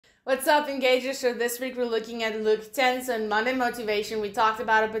What's up, engagers? So this week we're looking at Luke 10. So in Monday motivation, we talked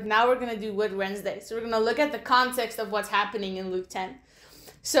about it, but now we're going to do Wood Wednesday. So we're going to look at the context of what's happening in Luke 10.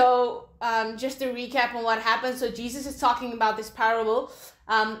 So just to recap on what happened. So Jesus is talking about this parable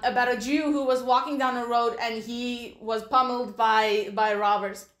about a Jew who was walking down a road and he was pummeled by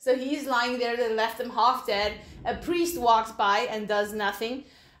robbers. So he's lying there, they left him half dead. A priest walks by and does nothing.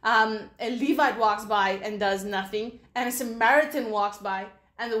 A Levite walks by and does nothing. And a Samaritan walks by.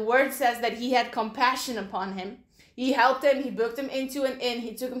 And the word says that he had compassion upon him. He helped him, he booked him into an inn,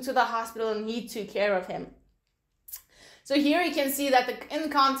 he took him to the hospital, and he took care of him. So here you can see that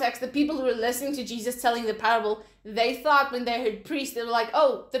in context, the people who were listening to Jesus telling the parable, they thought when they heard priest, they were like,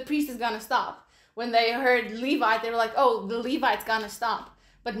 oh, the priest is going to stop. When they heard Levite, they were like, oh, the Levite's going to stop.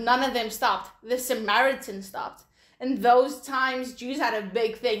 But none of them stopped. The Samaritan stopped. In those times, Jews had a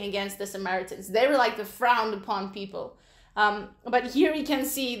big thing against the Samaritans. They were like the frowned upon people. But here we can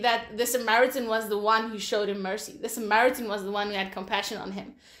see that the Samaritan was the one who showed him mercy. The Samaritan was the one who had compassion on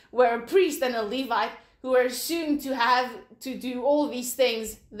him. Where a priest and a Levite, who were assumed to have to do all these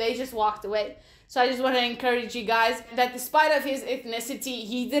things, they just walked away. So I just want to encourage you guys that despite of his ethnicity,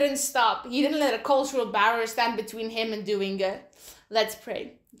 he didn't stop. He didn't let a cultural barrier stand between him and doing good. Let's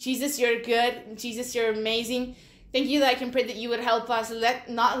pray. Jesus, you're good. Jesus, you're amazing. Thank you that I can pray that you would help us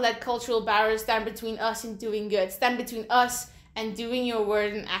not let cultural barriers stand between us and doing good. Stand between us and doing your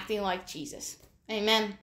word and acting like Jesus. Amen.